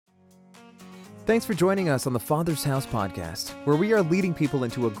Thanks for joining us on the Father's House podcast, where we are leading people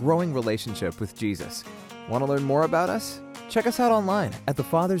into a growing relationship with Jesus. Want to learn more about us? Check us out online at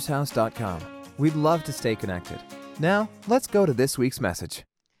thefathershouse.com. We'd love to stay connected. Now, let's go to this week's message.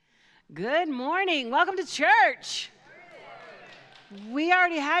 Good morning. Welcome to church. We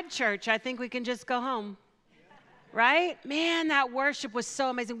already had church. I think we can just go home. Right? Man, that worship was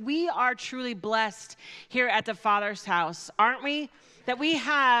so amazing. We are truly blessed here at the Father's House, aren't we? That we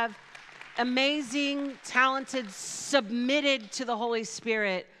have amazing, talented, submitted to the Holy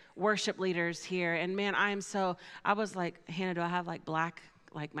Spirit worship leaders here. And man, I was like, Hannah, do I have like black,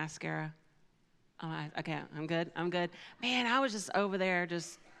 like mascara? Okay, I'm good. Man, I was just over there,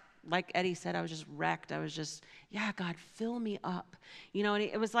 just like Eddie said, I was just wrecked. I was just, yeah, God, fill me up. You know, and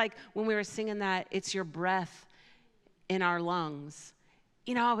it was like when we were singing that, it's your breath in our lungs.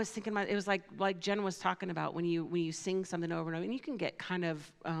 You know, I was thinking about, it was like Jen was talking about when you sing something over and over, and you can get kind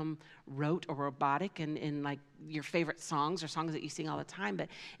of rote or robotic in like your favorite songs or songs that you sing all the time. But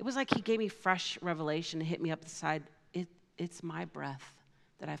it was like he gave me fresh revelation and hit me up the side. It's my breath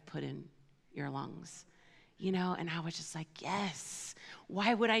that I've put in your lungs. You know, and I was just like, yes,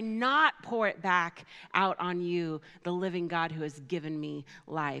 why would I not pour it back out on you, the living God who has given me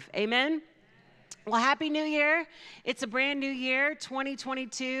life? Amen? Well, Happy New Year. It's a brand new year,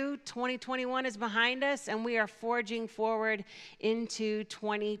 2022. 2021 is behind us, and we are forging forward into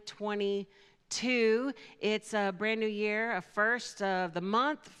 2022. It's a brand new year, a first of the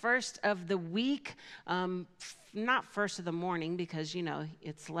month, first of the week, not first of the morning because, you know,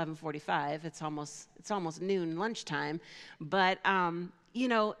 it's 11:45. It's almost noon, lunchtime. But, you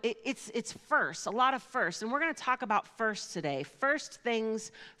know, it's first, a lot of first. And we're going to talk about first today. First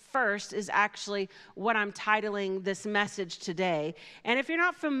things first is actually what I'm titling this message today. And if you're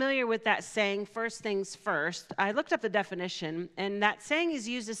not familiar with that saying, first things first, I looked up the definition, and that saying is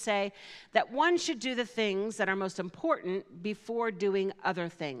used to say that one should do the things that are most important before doing other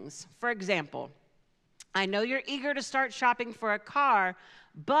things. For example, I know you're eager to start shopping for a car,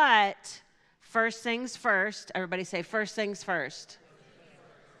 but first things first, everybody say first things first.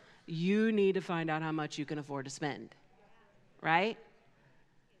 You need to find out how much you can afford to spend, right?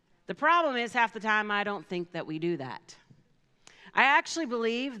 The problem is half the time I don't think that we do that. I actually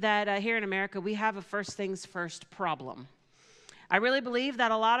believe that here in America we have a first things first problem. I really believe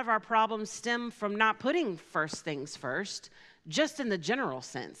that a lot of our problems stem from not putting first things first, just in the general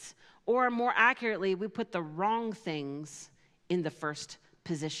sense. Or more accurately, we put the wrong things in the first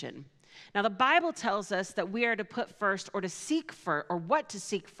position. Now, the Bible tells us that we are to put first or to seek first, or what to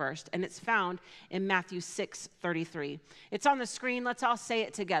seek first, and it's found in Matthew 6:33. It's on the screen. Let's all say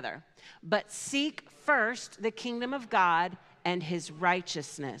it together. But seek first the kingdom of God and his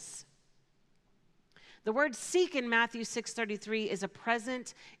righteousness. The word seek in Matthew 6:33 is a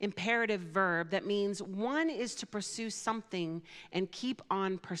present imperative verb that means one is to pursue something and keep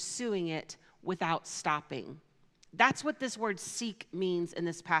on pursuing it without stopping. That's what this word seek means in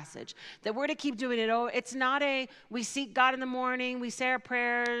this passage. That we're to keep doing it. Oh, it's not we seek God in the morning, we say our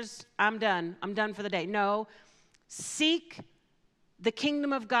prayers, I'm done for the day. No, seek the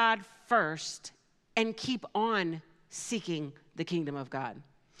kingdom of God first and keep on seeking the kingdom of God.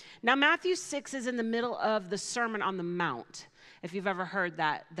 Now, Matthew 6 is in the middle of the Sermon on the Mount. If you've ever heard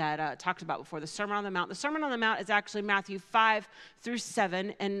that talked about before, the Sermon on the Mount. The Sermon on the Mount is actually Matthew 5 through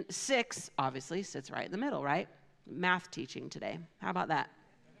 7, and 6 obviously sits right in the middle, right? Math teaching today. How about that?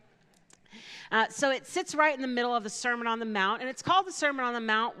 So it sits right in the middle of the Sermon on the Mount, and it's called the Sermon on the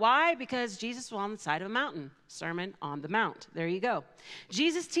Mount. Why? Because Jesus was on the side of a mountain. Sermon on the Mount. There you go.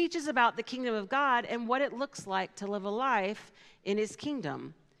 Jesus teaches about the kingdom of God and what it looks like to live a life in his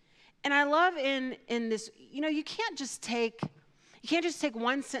kingdom. And I love in this, you know, you can't just take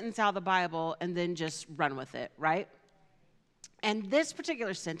one sentence out of the Bible and then just run with it, right? And this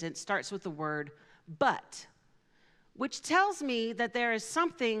particular sentence starts with the word but, which tells me that there is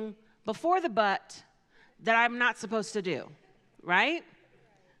something before the but that I'm not supposed to do, right?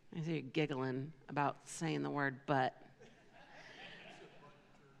 I see you giggling about saying the word but.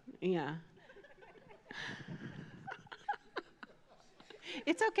 Yeah.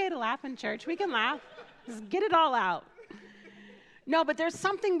 It's okay to laugh in church. We can laugh. Just get it all out. No, but there's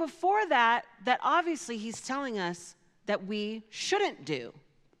something before that obviously he's telling us that we shouldn't do,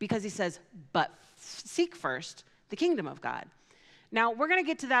 because he says, but seek first the kingdom of God. Now, we're going to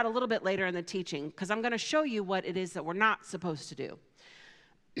get to that a little bit later in the teaching, because I'm going to show you what it is that we're not supposed to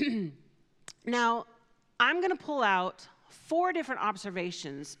do. Now, I'm going to pull out 4 different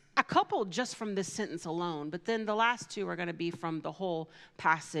observations, a couple just from this sentence alone, but then the last 2 are going to be from the whole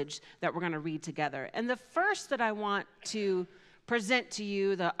passage that we're going to read together. And the first that I want to present to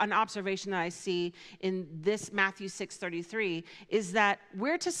you an observation that I see in this Matthew 6:33 is that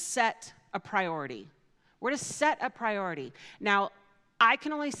we're to set a priority. We're to set a priority. Now, I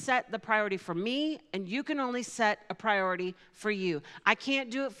can only set the priority for me, and you can only set a priority for you. I can't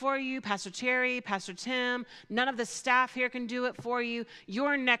do it for you, Pastor Terry, Pastor Tim. None of the staff here can do it for you.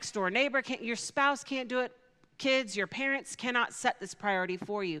 Your next door neighbor can't, your spouse can't do it. Kids, your parents cannot set this priority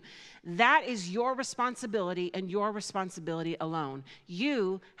for you. That is your responsibility and your responsibility alone.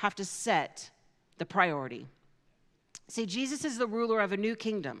 You have to set the priority. See, Jesus is the ruler of a new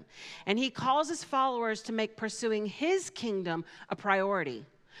kingdom, and he calls his followers to make pursuing his kingdom a priority.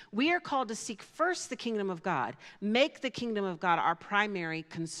 We are called to seek first the kingdom of God, make the kingdom of God our primary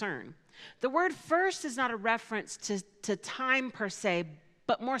concern. The word first is not a reference to time per se,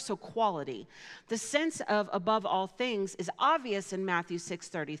 but more so quality. The sense of above all things is obvious in Matthew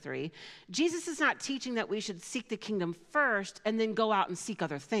 6:33. Jesus is not teaching that we should seek the kingdom first and then go out and seek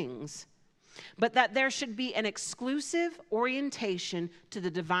other things, but that there should be an exclusive orientation to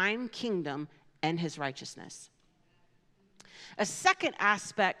the divine kingdom and his righteousness. A second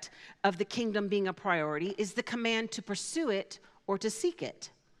aspect of the kingdom being a priority is the command to pursue it or to seek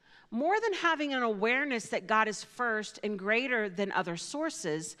it. More than having an awareness that God is first and greater than other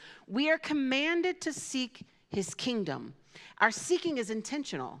sources, we are commanded to seek his kingdom. Our seeking is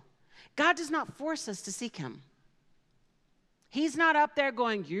intentional. God does not force us to seek him. He's not up there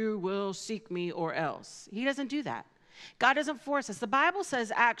going, you will seek me or else. He doesn't do that. God doesn't force us. The Bible says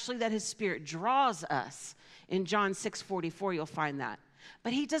actually that his Spirit draws us. In John 6:44, you'll find that.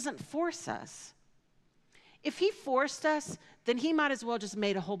 But he doesn't force us. If he forced us, then he might as well just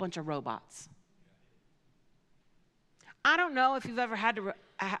made a whole bunch of robots. I don't know if you've ever had to,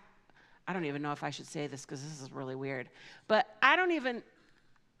 I don't even know if I should say this because this is really weird. But how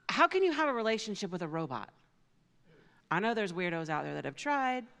can you have a relationship with a robot? I know there's weirdos out there that have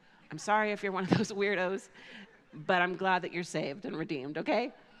tried. I'm sorry if you're one of those weirdos, but I'm glad that you're saved and redeemed,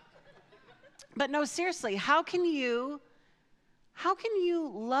 okay? But no, seriously, how can you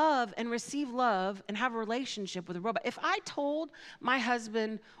love and receive love and have a relationship with a robot? If I told my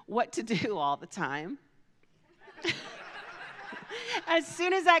husband what to do all the time, as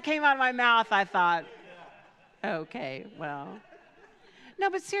soon as that came out of my mouth, I thought, okay, well. No,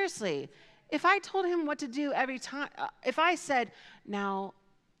 but seriously, if I told him what to do every time, if I said, now,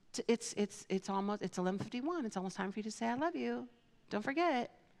 it's 11:51, it's almost time for you to say I love you, don't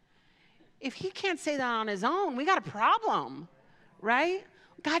forget. If he can't say that on his own, we got a problem, right?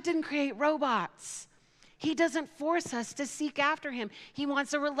 God didn't create robots. He doesn't force us to seek after him. He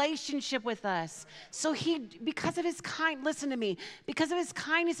wants a relationship with us. So because of his listen to me, because of his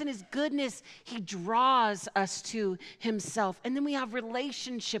kindness and his goodness, he draws us to himself. And then we have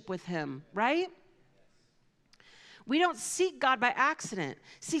relationship with him, right? We don't seek God by accident.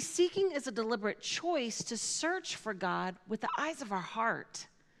 See, seeking is a deliberate choice to search for God with the eyes of our heart.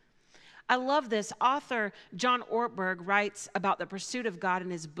 I love this. Author John Ortberg writes about the pursuit of God in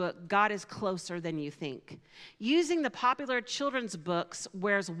his book, God is Closer Than You Think. Using the popular children's books,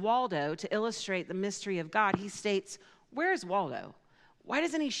 Where's Waldo, to illustrate the mystery of God, he states, where's Waldo? Why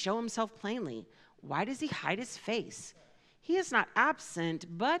doesn't he show himself plainly? Why does he hide his face? He is not absent,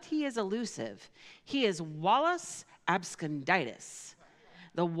 but he is elusive. He is Wallace absconditus,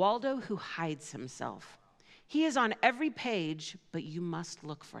 the Waldo who hides himself. He is on every page, but you must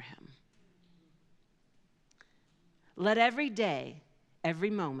look for him. Let every day, every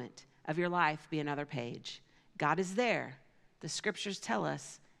moment of your life be another page. God is there. The scriptures tell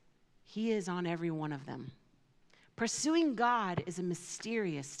us he is on every one of them. Pursuing God is a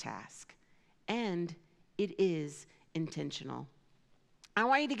mysterious task, and it is intentional. I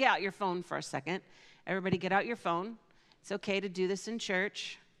want you to get out your phone for a second. Everybody get out your phone. It's okay to do this in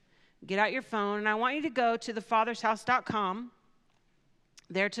church. Get out your phone, and I want you to go to thefathershouse.com,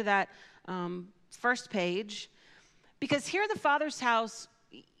 there to that first page. Because here at the Father's House,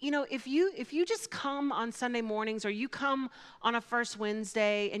 you know, if you just come on Sunday mornings or you come on a first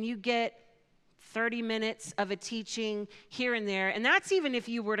Wednesday and you get 30 minutes of a teaching here and there, and that's even if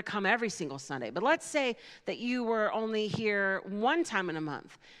you were to come every single Sunday. But let's say that you were only here one time in a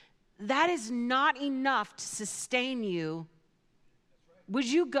month. That is not enough to sustain you. Would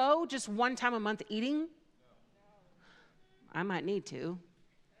you go just one time a month eating? I might need to.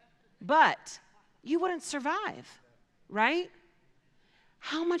 But you wouldn't survive. Right?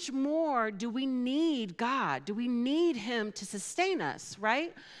 How much more do we need God? Do we need him to sustain us,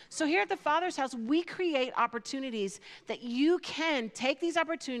 right? So here at the Father's House, we create opportunities that you can take these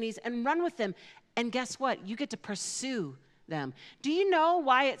opportunities and run with them. And guess what? You get to pursue them. Do you know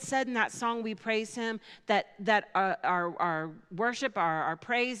why it said in that song, We Praise Him, that our worship, our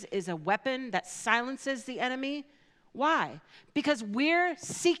praise is a weapon that silences the enemy? Why? Because we're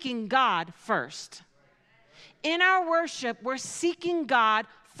seeking God first. In our worship, we're seeking God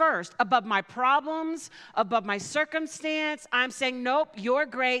first, above my problems, above my circumstance. I'm saying, nope, you're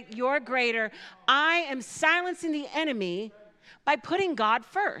great, you're greater. I am silencing the enemy by putting God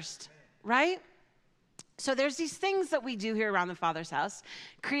first, right? So there's these things that we do here around the Father's house,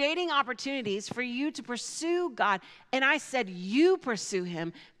 creating opportunities for you to pursue God. And I said you pursue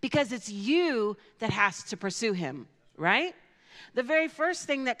him because it's you that has to pursue him, right? The very first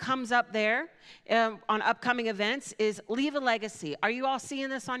thing that comes up there on upcoming events is leave a legacy. Are you all seeing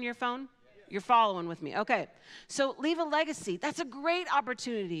this on your phone? You're following with me. Okay. So leave a legacy. That's a great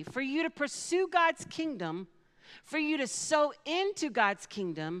opportunity for you to pursue God's kingdom, for you to sow into God's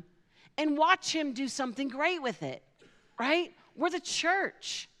kingdom and watch him do something great with it, right? We're the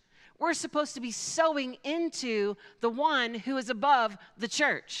church. We're supposed to be sowing into the one who is above the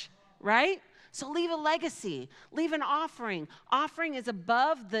church, right? So leave a legacy, leave an offering. Offering is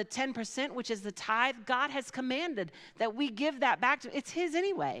above the 10%, which is the tithe. God has commanded that we give that back to, it's his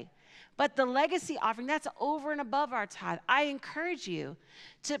anyway. But the legacy offering, that's over and above our tithe. I encourage you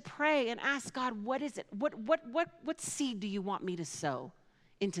to pray and ask God, what is it? What seed do you want me to sow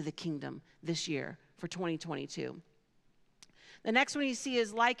into the kingdom this year for 2022? The next one you see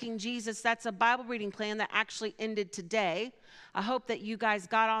is Liking Jesus. That's a Bible reading plan that actually ended today. I hope that you guys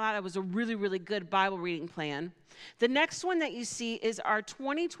got on that. It was a really, really good Bible reading plan. The next one that you see is our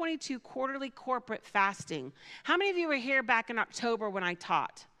 2022 quarterly corporate fasting. How many of you were here back in October when I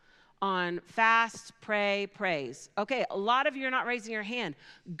taught on fast, pray, praise? Okay, a lot of you are not raising your hand.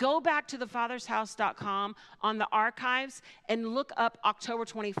 Go back to thefathershouse.com on the archives and look up October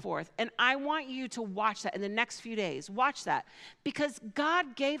 24th. And I want you to watch that in the next few days. Watch that. Because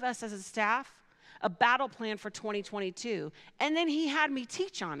God gave us as a staff a battle plan for 2022. And then he had me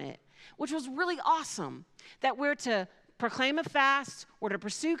teach on it, which was really awesome. That we're to proclaim a fast, we're to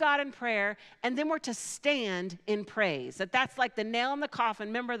pursue God in prayer, and then we're to stand in praise. That's like the nail in the coffin.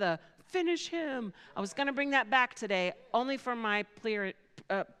 Remember the finish him. I was going to bring that back today, only for my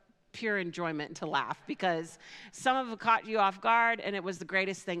pure enjoyment to laugh, because some of it caught you off guard, and it was the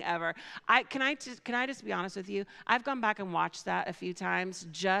greatest thing ever. Can I just be honest with you? I've gone back and watched that a few times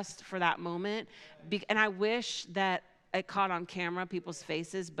just for that moment, and I wish that it caught on camera people's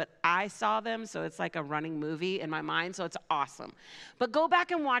faces, but I saw them, so it's like a running movie in my mind, so it's awesome. But go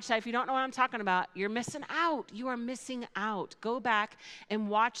back and watch that. If you don't know what I'm talking about, you're missing out. You are missing out. Go back and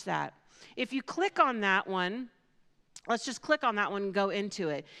watch that. If you click on that one, let's just click on that one and go into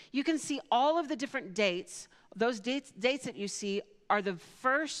it. You can see all of the different dates. Those dates that you see are the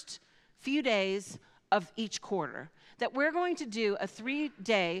first few days of each quarter. That we're going to do a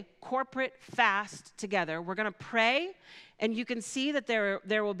 3-day corporate fast together. We're going to pray, and you can see that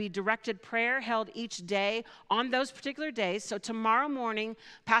there will be directed prayer held each day on those particular days. So tomorrow morning,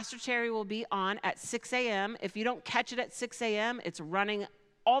 Pastor Terry will be on at 6 a.m. If you don't catch it at 6 a.m., it's running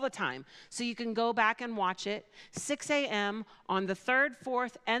all the time. So you can go back and watch it. 6 a.m. on the 3rd,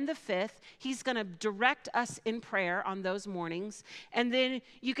 4th, and the 5th. He's going to direct us in prayer on those mornings. And then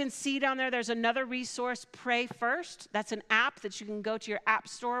you can see down there, there's another resource, Pray First. That's an app that you can go to your app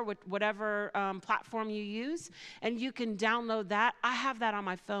store with whatever platform you use, and you can download that. I have that on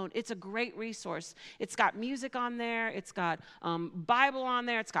my phone. It's a great resource. It's got music on there. It's got Bible on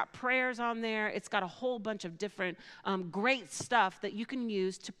there. It's got prayers on there. It's got a whole bunch of different great stuff that you can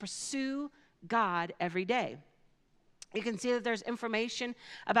use to pursue God every day. You can see that there's information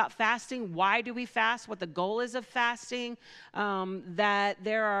about fasting. Why do we fast? What the goal is of fasting. That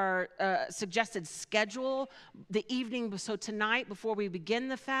there are suggested schedule the evening. So tonight, before we begin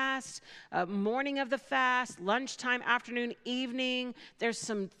the fast, morning of the fast, lunchtime, afternoon, evening. There's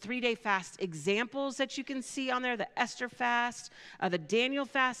some 3-day fast examples that you can see on there. The Esther fast, the Daniel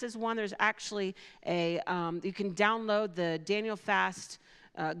fast is one. There's actually you can download the Daniel fast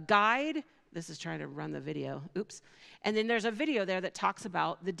guide. This is trying to run the video. Oops. And then there's a video there that talks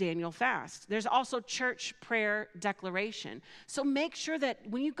about the Daniel fast. There's also church prayer declaration. So make sure that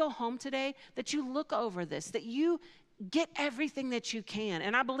when you go home today, that you look over this, that you get everything that you can.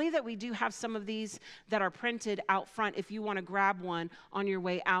 And I believe that we do have some of these that are printed out front if you want to grab one on your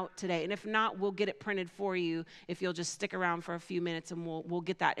way out today. And if not, we'll get it printed for you if you'll just stick around for a few minutes, and we'll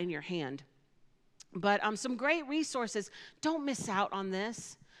get that in your hand. But some great resources. Don't miss out on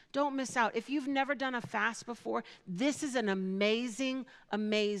this. Don't miss out. If you've never done a fast before, this is an amazing,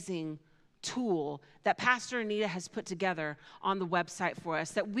 amazing tool that Pastor Anita has put together on the website for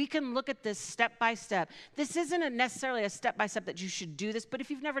us, that we can look at this step by step. This isn't necessarily a step by step that you should do this, but if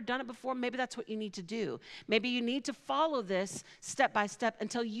you've never done it before, maybe that's what you need to do. Maybe you need to follow this step by step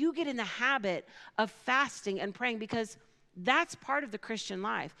until you get in the habit of fasting and praying, because that's part of the Christian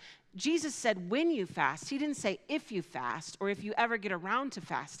life. Jesus said when you fast. He didn't say if you fast or if you ever get around to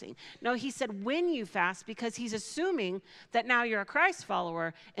fasting. No, he said when you fast, because he's assuming that now you're a Christ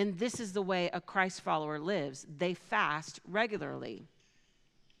follower and this is the way a Christ follower lives. They fast regularly.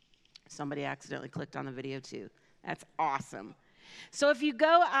 Somebody accidentally clicked on the video too. That's awesome. So if you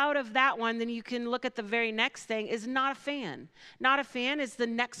go out of that one, then you can look at the very next thing is Not a Fan. Not a Fan is the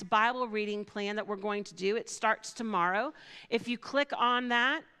next Bible reading plan that we're going to do. It starts tomorrow. If you click on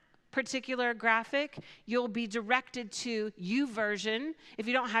that particular graphic, you'll be directed to YouVersion. If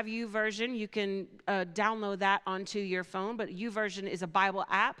you don't have YouVersion, you can download that onto your phone, but YouVersion is a Bible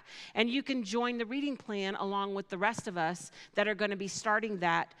app, and you can join the reading plan along with the rest of us that are going to be starting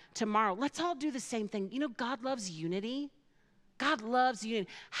that tomorrow. Let's all do the same thing. You know, God loves unity. God loves unity.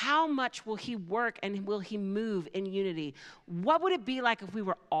 How much will he work and will he move in unity? What would it be like if we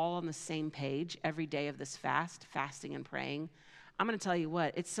were all on the same page every day of this fasting and praying? I'm going to tell you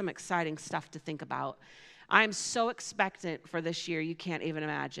what, it's some exciting stuff to think about. I am so expectant for this year, you can't even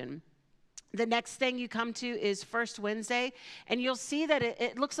imagine. The next thing you come to is First Wednesday, and you'll see that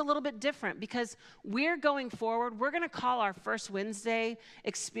it looks a little bit different, because we're going forward. We're going to call our First Wednesday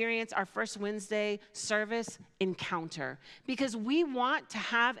experience, our First Wednesday service, Encounter, because we want to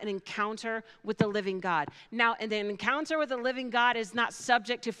have an encounter with the living God. Now, and an encounter with the living God is not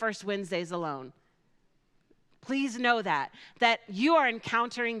subject to First Wednesdays alone. Please know that you are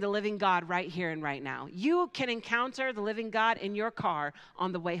encountering the living God right here and right now. You can encounter the living God in your car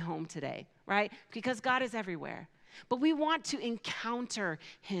on the way home today, right? Because God is everywhere. But we want to encounter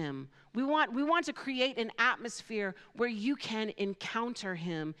him. We want to create an atmosphere where you can encounter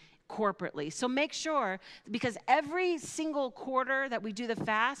him corporately. So make sure, because every single quarter that we do the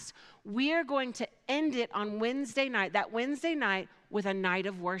fast, we are going to end it on Wednesday night, that Wednesday night, with a night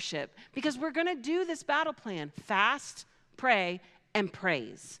of worship, because we're going to do this battle plan: fast, pray, and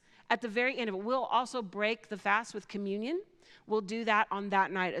praise. At the very end of it, we'll also break the fast with communion. We'll do that on that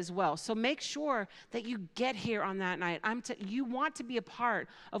night as well. So make sure that you get here on that night. You want to be a part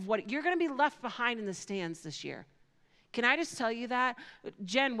of what you're going to be left behind in the stands this year. Can I just tell you that?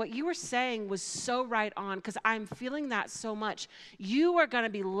 Jen, what you were saying was so right on, because I'm feeling that so much. You are going to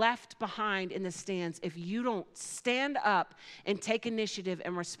be left behind in the stands if you don't stand up and take initiative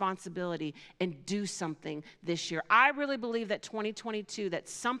and responsibility and do something this year. I really believe that 2022, that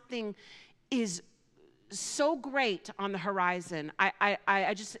something is so great on the horizon.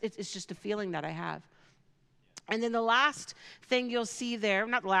 It's just a feeling that I have. And then the last thing you'll see there,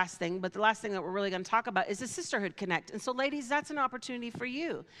 not the last thing, but the last thing that we're really going to talk about is the Sisterhood Connect. And so, ladies, that's an opportunity for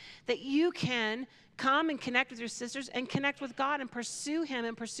you, that you can come and connect with your sisters and connect with God and pursue him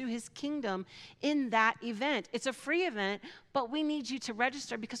and pursue his kingdom in that event. It's a free event, but we need you to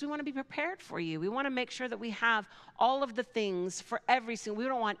register because we want to be prepared for you. We want to make sure that we have all of the things for every single. We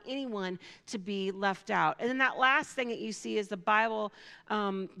don't want anyone to be left out. And then that last thing that you see is the Bible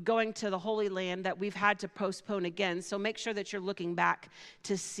going to the Holy Land that we've had to postpone again. So make sure that you're looking back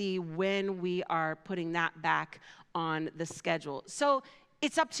to see when we are putting that back on the schedule. So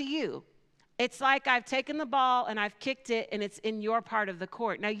it's up to you. It's like I've taken the ball and I've kicked it and it's in your part of the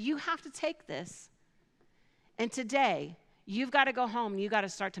court. Now you have to take this, and today you've got to go home and you've got to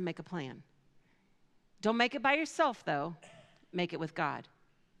start to make a plan. Don't make it by yourself though. Make it with God.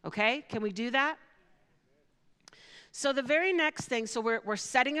 Okay? Can we do that? So the very next thing, so we're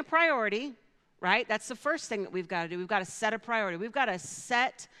setting a priority, right? That's the first thing that we've got to do. We've got to set a priority. We've got to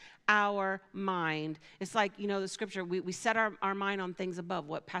set our mind. It's like, you know, the scripture, we set our mind on things above,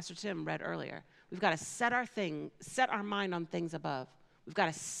 what Pastor Tim read earlier. We've got to set our mind on things above. We've got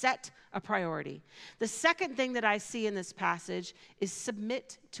to set a priority. The second thing that I see in this passage is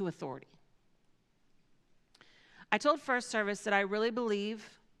submit to authority. I told First Service that I really believe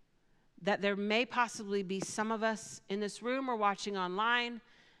that there may possibly be some of us in this room or watching online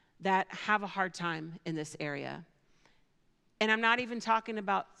that have a hard time in this area. And I'm not even talking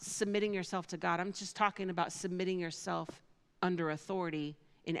about submitting yourself to God. I'm just talking about submitting yourself under authority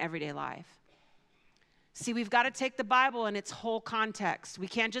in everyday life. See, we've got to take the Bible in its whole context. We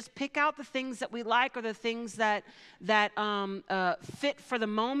can't just pick out the things that we like or the things that fit for the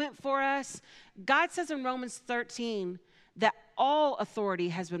moment for us. God says in Romans 13 that all authority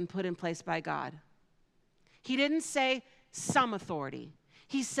has been put in place by God. He didn't say some authority.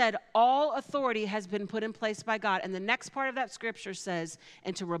 He said, all authority has been put in place by God. And the next part of that scripture says,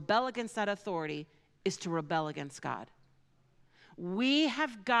 and to rebel against that authority is to rebel against God. We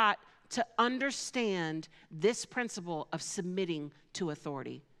have got to understand this principle of submitting to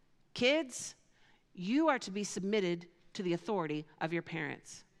authority. Kids, you are to be submitted to the authority of your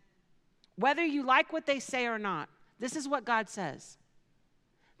parents. Whether you like what they say or not, this is what God says.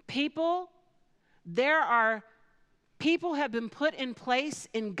 People have been put in place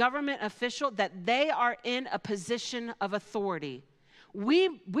in government official that they are in a position of authority.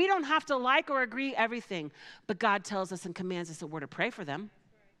 We don't have to like or agree everything, but God tells us and commands us that we're to pray for them.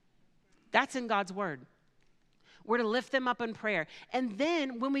 That's in God's word. We're to lift them up in prayer. And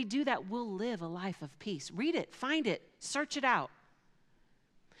then when we do that, we'll live a life of peace. Read it, find it, search it out.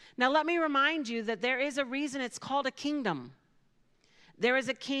 Now let me remind you that there is a reason it's called a kingdom. There is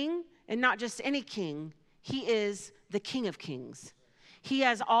a king, and not just any king. He is the King of Kings. He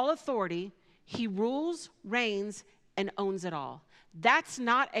has all authority. He rules, reigns, and owns it all. That's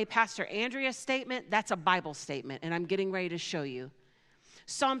not a Pastor Andrea statement. That's a Bible statement, and I'm getting ready to show you.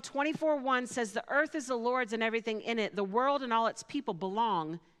 Psalm 24:1 says, the earth is the Lord's and everything in it. The world and all its people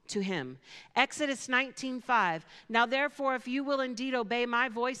belong to him. Exodus 19:5, now therefore, if you will indeed obey my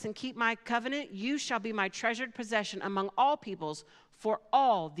voice and keep my covenant, you shall be my treasured possession among all peoples, for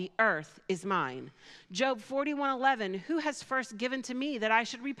all the earth is mine. Job 41:11, who has first given to me that I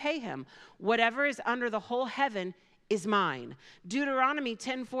should repay him? Whatever is under the whole heaven is mine. Deuteronomy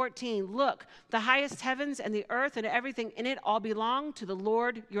 10:14, look, the highest heavens and the earth and everything in it all belong to the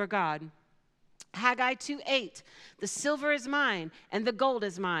Lord your God. Haggai 2:8, the silver is mine and the gold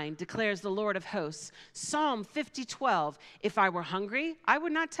is mine, declares the Lord of hosts. Psalm 50:12, if I were hungry, I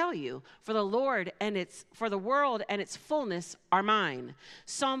would not tell you, for the world and its fullness are mine.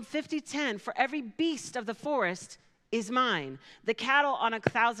 Psalm 50:10, for every beast of the forest is mine, the cattle on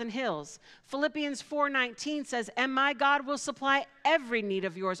 1,000 hills. Philippians 4:19 says, and my God will supply every need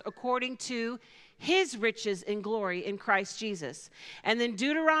of yours according to his riches in glory in Christ Jesus. And then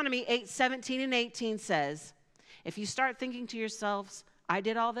Deuteronomy 8:17 and 18 says, if you start thinking to yourselves, I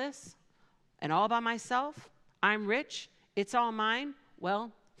did all this and all by myself, I'm rich, it's all mine,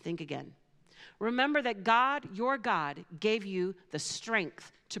 well, think again. Remember that God, your God, gave you the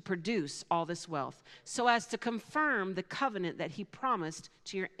strength to produce all this wealth, so as to confirm the covenant that he promised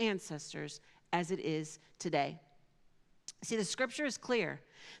to your ancestors as it is today. See, the scripture is clear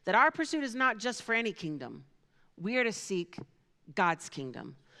that our pursuit is not just for any kingdom. We are to seek God's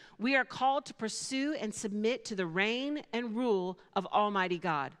kingdom. We are called to pursue and submit to the reign and rule of Almighty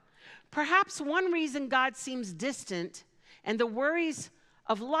God. Perhaps one reason God seems distant and the worries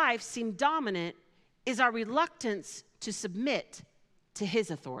of life seem dominant is our reluctance to submit to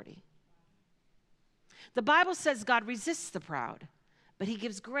his authority. The Bible says God resists the proud, but he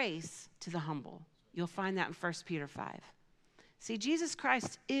gives grace to the humble. You'll find that in 1 Peter 5. See, Jesus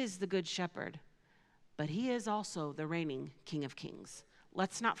Christ is the good shepherd, but he is also the reigning King of Kings.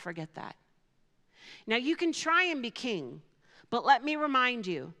 Let's not forget that. Now, you can try and be king, but let me remind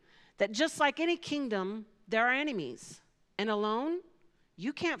you that just like any kingdom, there are enemies. And alone,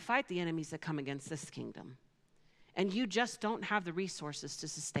 you can't fight the enemies that come against this kingdom. And you just don't have the resources to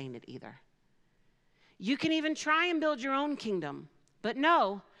sustain it either. You can even try and build your own kingdom, but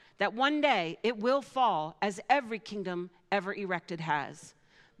know that one day it will fall, as every kingdom ever erected has.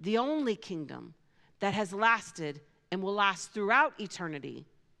 The only kingdom that has lasted and will last throughout eternity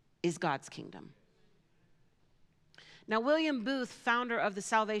is God's kingdom. Now, William Booth, founder of the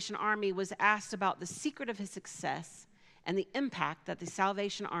Salvation Army, was asked about the secret of his success and the impact that the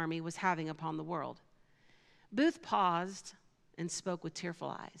Salvation Army was having upon the world. Booth paused and spoke with tearful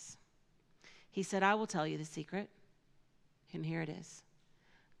eyes. He said, I will tell you the secret, and here it is.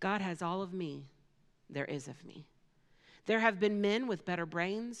 God has all of me there is of me. There have been men with better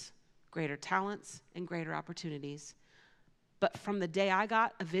brains, greater talents, and greater opportunities. But from the day I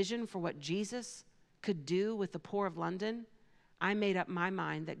got a vision for what Jesus could do with the poor of London, I made up my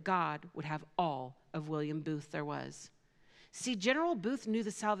mind that God would have all of William Booth there was. See, General Booth knew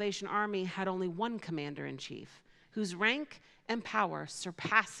the Salvation Army had only one commander-in-chief, whose rank and power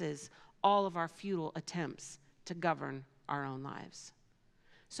surpasses all of our futile attempts to govern our own lives.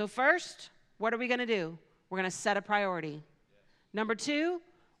 So first, what are we going to do? We're going to set a priority. Number 2,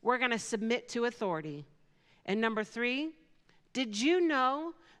 we're going to submit to authority. And number 3, did you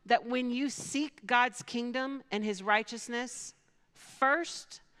know that when you seek God's kingdom and his righteousness,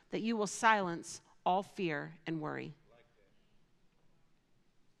 first, that you will silence all fear and worry?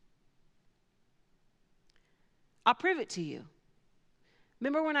 I'll prove it to you.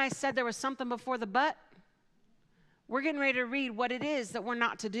 Remember when I said there was something before the but? we're getting ready to read what it is that we're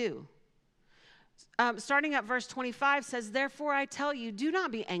not to do. Starting at verse 25 says, therefore I tell you, do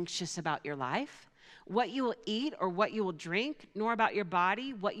not be anxious about your life, what you will eat or what you will drink, nor about your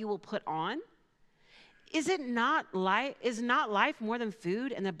body, what you will put on. Is not life more than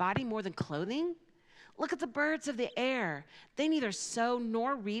food and the body more than clothing? Look at the birds of the air. They neither sow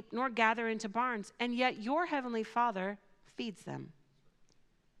nor reap nor gather into barns, and yet your heavenly Father feeds them.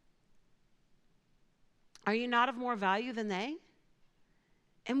 Are you not of more value than they?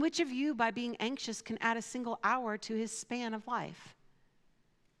 And which of you, by being anxious, can add a single hour to his span of life?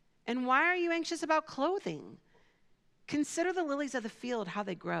 And why are you anxious about clothing? Consider the lilies of the field, how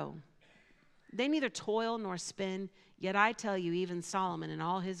they grow. They neither toil nor spin, yet I tell you, even Solomon in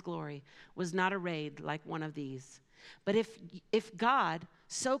all his glory was not arrayed like one of these. But if God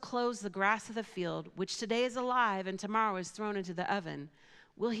so clothes the grass of the field, which today is alive and tomorrow is thrown into the oven,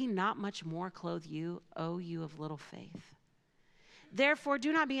 will he not much more clothe you, O you of little faith? Therefore,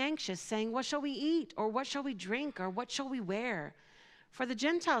 do not be anxious, saying, what shall we eat? Or what shall we drink? Or what shall we wear? For the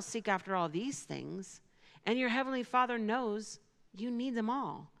Gentiles seek after all these things, and your heavenly Father knows you need them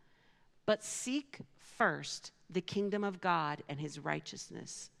all. But seek first the kingdom of God and his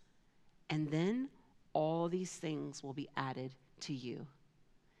righteousness, and then all these things will be added to you.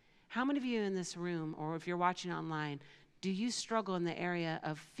 How many of you in this room, or if you're watching online, do you struggle in the area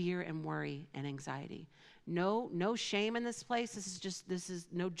of fear and worry and anxiety? No shame in this place. This is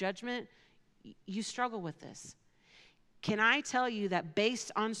no judgment. You struggle with this. Can I tell you that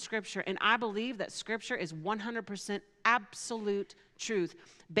based on Scripture, and I believe that Scripture is 100% absolute truth,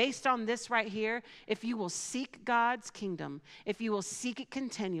 based on this right here, if you will seek God's kingdom, if you will seek it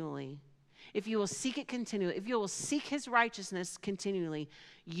continually, if you will seek his righteousness continually,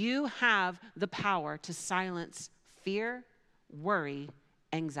 you have the power to silence fear, worry,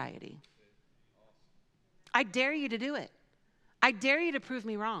 anxiety. I dare you to do it. I dare you to prove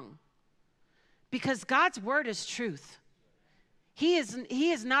me wrong. Because God's word is truth. He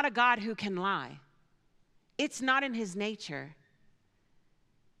is not a God who can lie. It's not in his nature.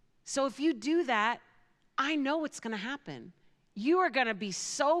 So if you do that, I know what's going to happen. You are going to be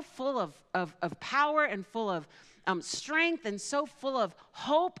so full of power and full of strength and so full of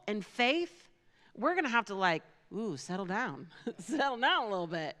hope and faith. We're going to have to settle down. Settle down a little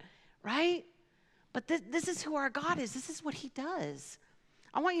bit, right? But this is who our God is. This is what he does.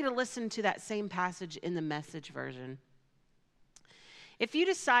 I want you to listen to that same passage in the Message version. If you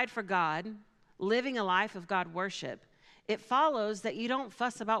decide for God, living a life of God worship, it follows that you don't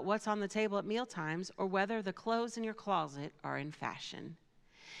fuss about what's on the table at mealtimes or whether the clothes in your closet are in fashion.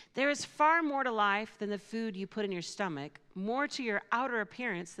 There is far more to life than the food you put in your stomach, more to your outer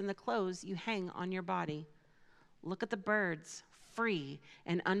appearance than the clothes you hang on your body. Look at the birds, free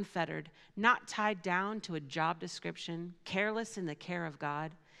and unfettered, not tied down to a job description, careless in the care of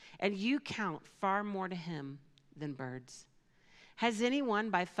God, and you count far more to him than birds. Has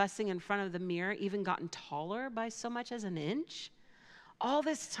anyone, by fussing in front of the mirror, even gotten taller by so much as an inch? All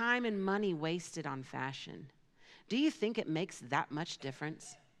this time and money wasted on fashion. Do you think it makes that much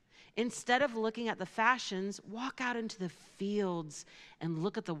difference? Instead of looking at the fashions, walk out into the fields and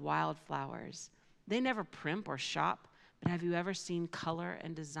look at the wildflowers. They never primp or shop, but have you ever seen color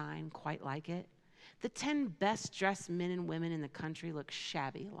and design quite like it? The 10 best dressed men and women in the country look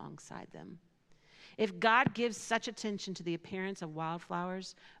shabby alongside them. If God gives such attention to the appearance of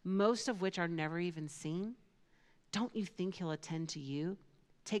wildflowers, most of which are never even seen, don't you think he'll attend to you,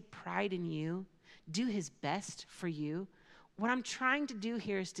 take pride in you, do his best for you? What I'm trying to do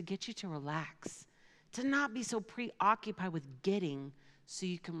here is to get you to relax, to not be so preoccupied with getting so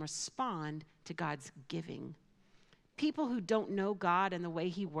you can respond to God's giving. People who don't know God and the way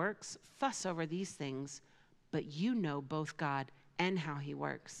he works fuss over these things, but you know both God and how he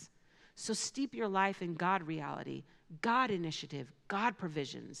works. So steep your life in God reality, God initiative, God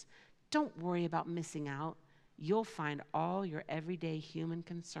provisions. Don't worry about missing out. You'll find all your everyday human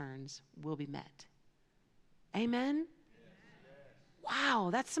concerns will be met. Amen? Wow,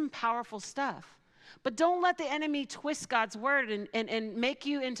 that's some powerful stuff. But don't let the enemy twist God's word and make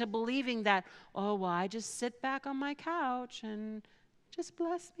you into believing that, oh, well, I just sit back on my couch and just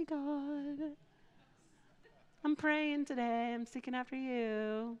bless me, God. I'm praying today. I'm seeking after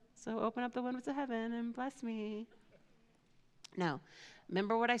you. So open up the windows of heaven and bless me. No,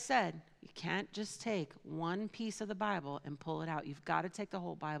 remember what I said. You can't just take one piece of the Bible and pull it out. You've got to take the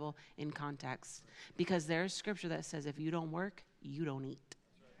whole Bible in context. Because there's scripture that says if you don't work, you don't eat.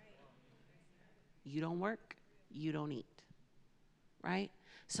 You don't work, you don't eat. Right?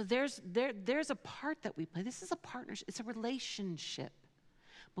 So there's a part that we play. This is a partnership. It's a relationship.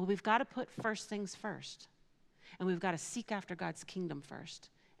 But we've got to put first things first. And we've got to seek after God's kingdom first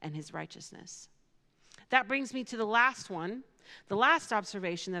and his righteousness. That brings me to the last one. The last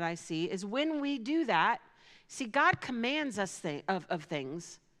observation that I see is when we do that, see, God commands us of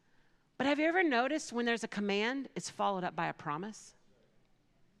things. But have you ever noticed when there's a command, it's followed up by a promise?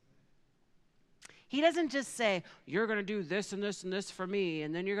 He doesn't just say, you're going to do this and this and this for me,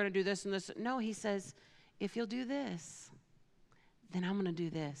 and then you're going to do this and this. No, he says, if you'll do this, then I'm going to do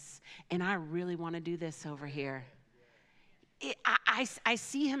this. And I really want to do this over here. I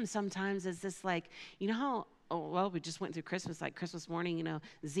see him sometimes as this like, you know how, we just went through Christmas, like Christmas morning,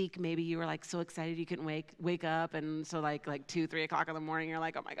 Zeke, maybe you were like so excited you couldn't wake up. And so like 2, 3 o'clock in the morning, you're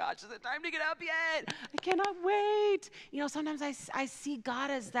like, oh my gosh, is it time to get up yet? I cannot wait. Sometimes I see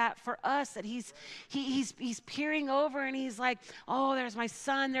God as that for us, that he's peering over and he's like, oh, there's my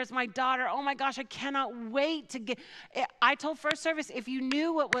son, there's my daughter. Oh my gosh, I cannot wait to get, I told First Service, if you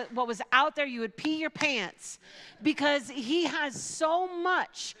knew what was out there, you would pee your pants, because he has so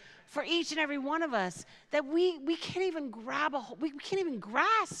much for each and every one of us that we can't even we can't even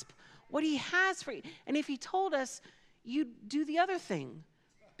grasp what he has for you. And if he told us, you do the other thing.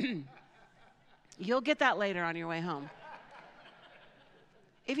 You'll get that later on your way home.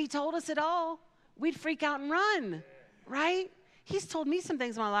 If he told us it all, we'd freak out and run, right? He's told me some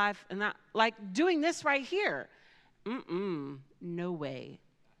things in my life, and that, like doing this right here. No way.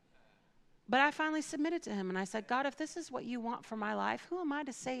 But I finally submitted to him, and I said, God, if this is what you want for my life, who am I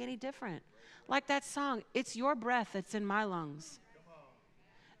to say any different? Like that song, it's your breath that's in my lungs.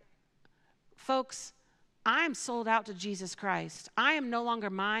 Folks, I am sold out to Jesus Christ. I am no longer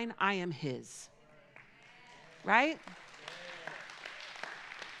mine, I am his. Right?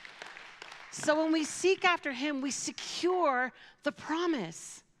 So when we seek after him, we secure the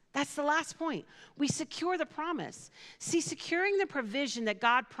promise. That's the last point. We secure the promise. See, securing the provision that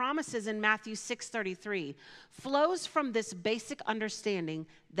God promises in Matthew 6:33 flows from this basic understanding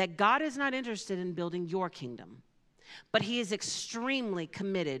that God is not interested in building your kingdom, but he is extremely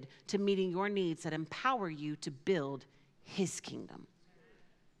committed to meeting your needs that empower you to build his kingdom.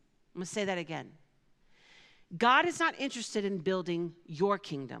 I'm going to say that again. God is not interested in building your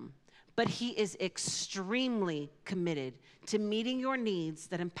kingdom, but he is extremely committed to meeting your needs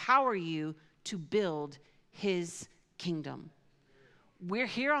that empower you to build his kingdom. We're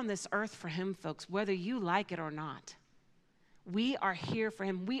here on this earth for him, folks, whether you like it or not. We are here for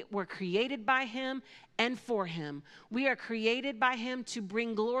him. We were created by him and for him. We are created by him to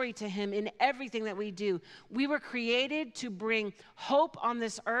bring glory to him in everything that we do. We were created to bring hope on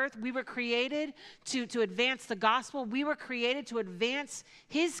this earth. We were created to advance the gospel. We were created to advance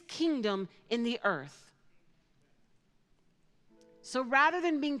his kingdom in the earth. So rather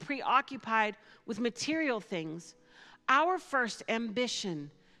than being preoccupied with material things, our first ambition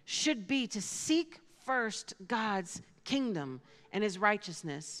should be to seek first God's kingdom and his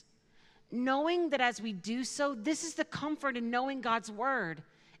righteousness, knowing that as we do so, this is the comfort in knowing God's word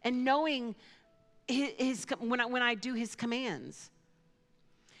and knowing when I do his commands.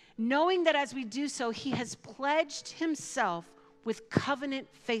 Knowing that as we do so, he has pledged himself with covenant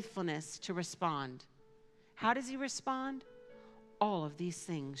faithfulness to respond. How does he respond? All of these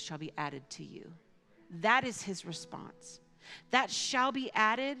things shall be added to you. That is his response. That shall be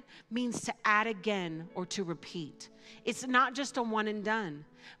added means to add again or to repeat. It's not just a one and done.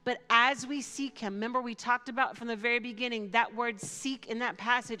 But as we seek him, remember we talked about from the very beginning, that word seek in that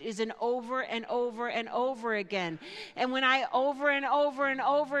passage is an over and over and over again. And when I over and over and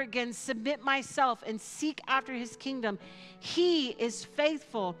over again submit myself and seek after his kingdom, he is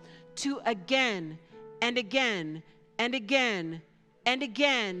faithful to again and again and again and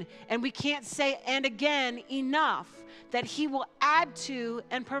again, and we can't say and again enough, that he will add to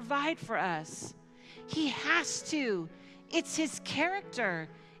and provide for us. He has to. It's his character.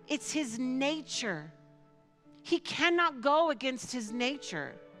 It's his nature. He cannot go against his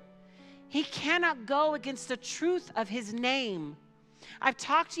nature. He cannot go against the truth of his name. I've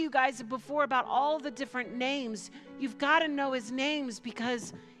talked to you guys before about all the different names. You've got to know his names,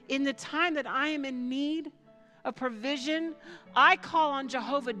 because in the time that I am in need of provision, I call on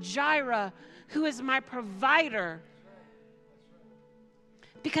Jehovah Jireh, who is my provider,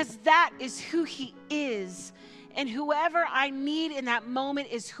 because that is who he is. And whoever I need in that moment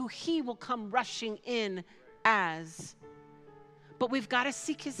is who he will come rushing in as. But we've got to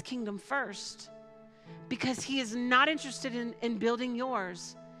seek his kingdom first, because he is not interested in building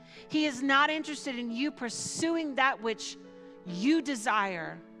yours. He is not interested in you pursuing that which you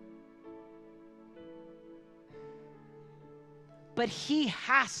desire. But he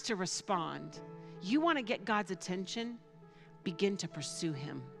has to respond. You want to get God's attention? Begin to pursue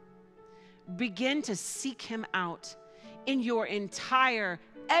him. Begin to seek him out in your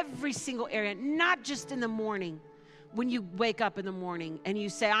every single area, not just in the morning when you wake up in the morning and you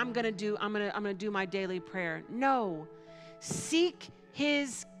say, I'm going to do my daily prayer. No, seek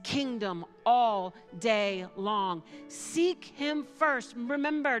his kingdom all day long. Seek him first.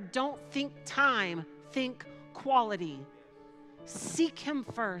 Remember, don't think time, think quality. Seek him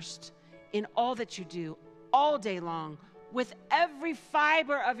first in all that you do, all day long. With every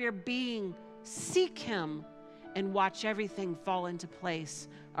fiber of your being, seek him and watch everything fall into place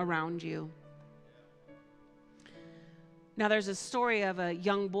around you. Now, there's a story of a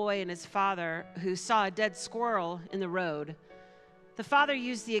young boy and his father who saw a dead squirrel in the road. The father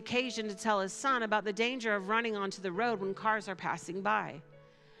used the occasion to tell his son about the danger of running onto the road when cars are passing by.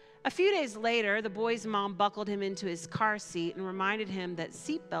 A few days later, the boy's mom buckled him into his car seat and reminded him that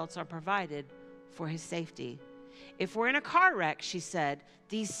seat belts are provided for his safety. If we're in a car wreck, she said,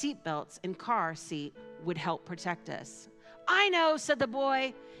 these seat belts and car seat would help protect us. I know, said the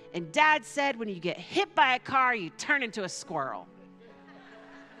boy. And Dad said, when you get hit by a car, you turn into a squirrel.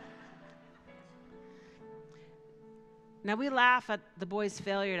 Now, we laugh at the boy's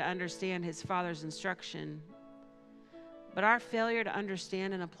failure to understand his father's instruction, but our failure to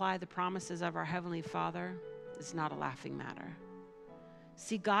understand and apply the promises of our Heavenly Father is not a laughing matter.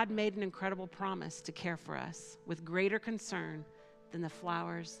 See, God made an incredible promise to care for us with greater concern than the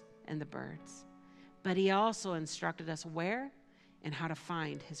flowers and the birds. But he also instructed us where and how to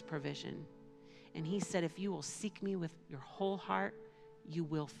find his provision. And he said, if you will seek me with your whole heart, you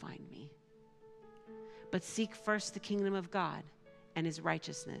will find me. But seek first the kingdom of God and his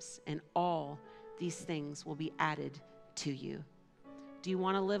righteousness, and all these things will be added to you. Do you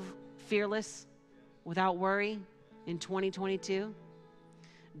want to live fearless without worry in 2022?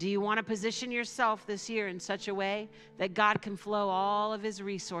 Do you want to position yourself this year in such a way that God can flow all of his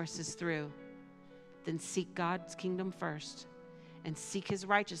resources through? Then seek God's kingdom first and seek his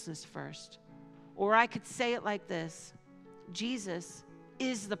righteousness first. Or I could say it like this: Jesus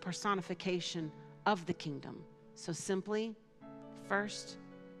is the personification of the kingdom. So simply, first,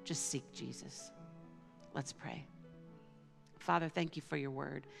 just seek Jesus. Let's pray. Father, thank you for your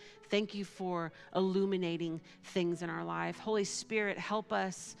word. Thank you for illuminating things in our life. Holy Spirit, help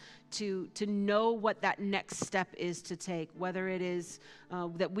us to know what that next step is to take, whether it is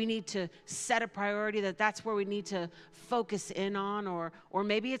that we need to set a priority, that's where we need to focus in on, or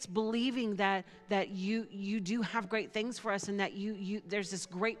maybe it's believing that you do have great things for us, and that there's this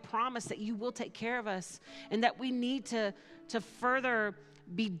great promise that you will take care of us, and that we need to further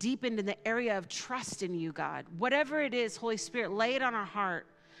be deepened in the area of trust in you, God. Whatever it is, Holy Spirit, lay it on our heart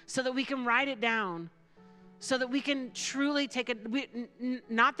so that we can write it down, so that we can truly take it.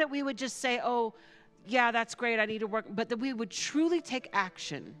 Not that we would just say, oh, yeah, that's great, I need to work, but that we would truly take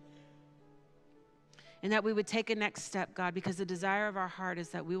action, and that we would take a next step, God, because the desire of our heart is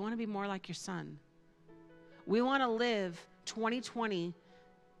that we want to be more like your Son. We want to live 2020,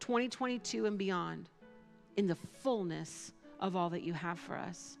 2022 and beyond in the fullness of all that you have for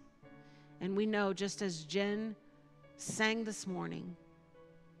us. And we know, just as Jen sang this morning,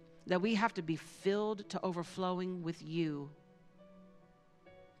 that we have to be filled to overflowing with you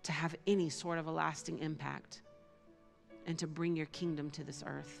to have any sort of a lasting impact and to bring your kingdom to this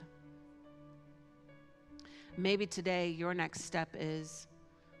earth. Maybe today your next step is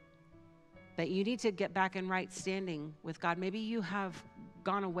that you need to get back in right standing with God. Maybe you have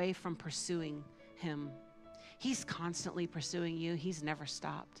gone away from pursuing him. He's constantly pursuing you. He's never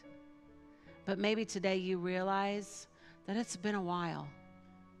stopped. But maybe today you realize that it's been a while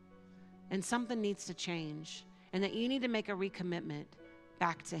and something needs to change, and that you need to make a recommitment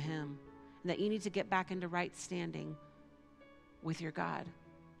back to him, and that you need to get back into right standing with your God.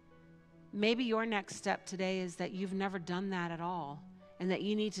 Maybe your next step today is that you've never done that at all, and that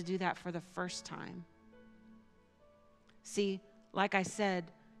you need to do that for the first time. See, like I said,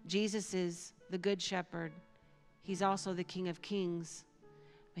 Jesus is the Good Shepherd. He's also the King of Kings,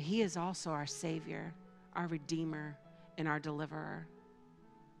 but he is also our Savior, our Redeemer, and our Deliverer.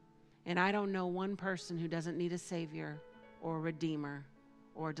 And I don't know one person who doesn't need a Savior or a Redeemer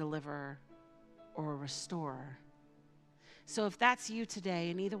or a Deliverer or a Restorer. So if that's you today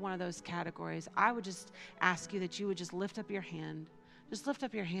in either one of those categories, I would just ask you that you would just lift up your hand. Just lift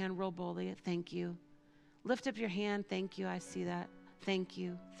up your hand real boldly. Thank you. Lift up your hand. Thank you. I see that. Thank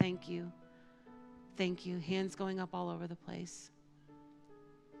you. Thank you. Thank you. Hands going up all over the place.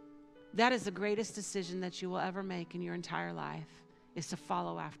 That is the greatest decision that you will ever make in your entire life, is to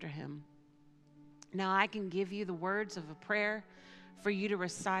follow after him. Now, I can give you the words of a prayer for you to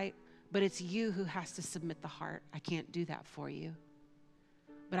recite, but it's you who has to submit the heart. I can't do that for you.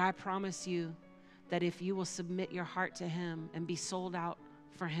 But I promise you that if you will submit your heart to him and be sold out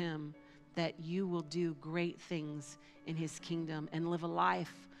for him, that you will do great things in his kingdom and live a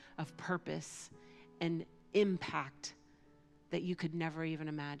life of purpose and impact that you could never even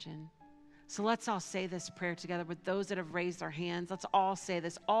imagine. So let's all say this prayer together with those that have raised their hands. Let's all say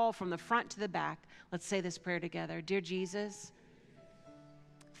this, all from the front to the back. Let's say this prayer together. Dear Jesus,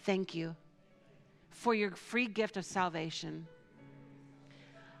 thank you for your free gift of salvation.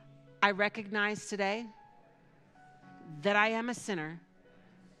 I recognize today that I am a sinner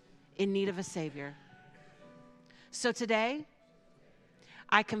in need of a Savior. So today,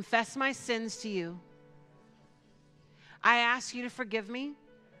 I confess my sins to you. I ask you to forgive me.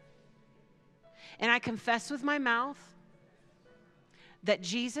 And I confess with my mouth that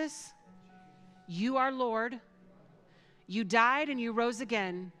Jesus, you are Lord. You died and you rose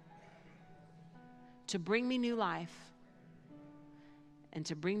again to bring me new life and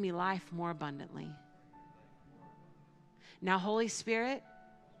to bring me life more abundantly. Now, Holy Spirit,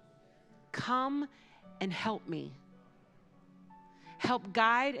 come and help me. Help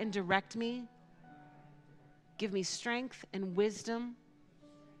guide and direct me. Give me strength and wisdom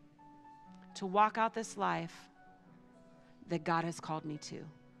to walk out this life that God has called me to.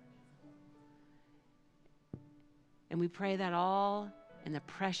 And we pray that all in the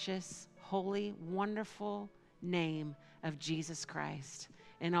precious, holy, wonderful name of Jesus Christ.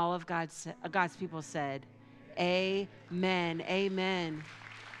 And all of God's people said, amen, amen.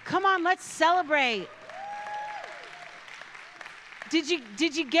 Come on, let's celebrate. Did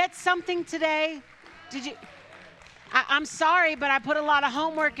you get something today? I'm sorry, but I put a lot of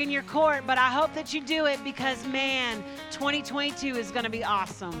homework in your court, but I hope that you do it because, man, 2022 is going to be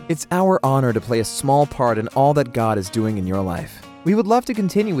awesome. It's our honor to play a small part in all that God is doing in your life. We would love to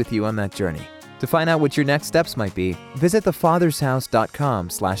continue with you on that journey. To find out what your next steps might be, visit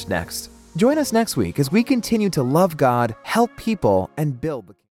thefathershouse.com/next. Join us next week as we continue to love God, help people, and build the